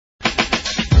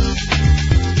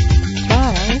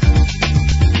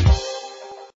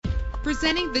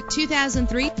Presenting the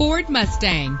 2003 Ford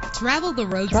Mustang. Travel the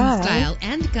roads in style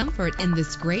and comfort in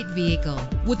this great vehicle.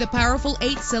 With a powerful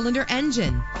 8-cylinder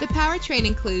engine, the powertrain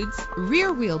includes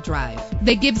rear-wheel drive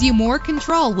that gives you more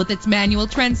control with its manual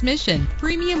transmission.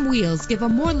 Premium wheels give a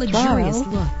more luxurious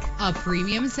look. A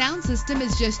premium sound system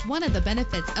is just one of the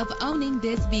benefits of owning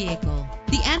this vehicle.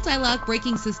 The anti-lock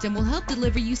braking system will help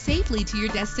deliver you safely to your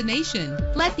destination.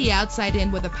 Let the outside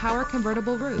in with a power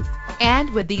convertible roof.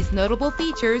 And with these notable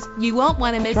features, you won't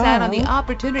want to miss out on the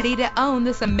opportunity to own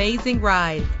this amazing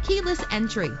ride. Keyless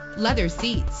entry, leather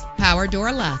seats, power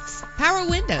door locks, power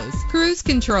windows, cruise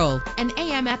control, an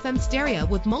AM/FM stereo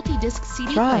with multi-disc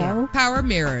CD player, power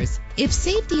mirrors. If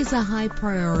safety is a high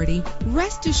priority,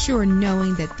 rest assured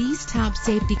knowing that these top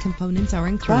safety components are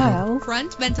included.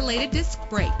 Front ventilated disc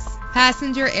brakes,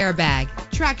 passenger airbag,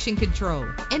 traction control,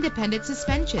 independent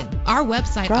suspension. Our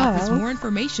website offers more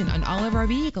information on all of our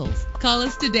vehicles. Call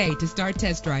us today to start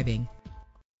test driving.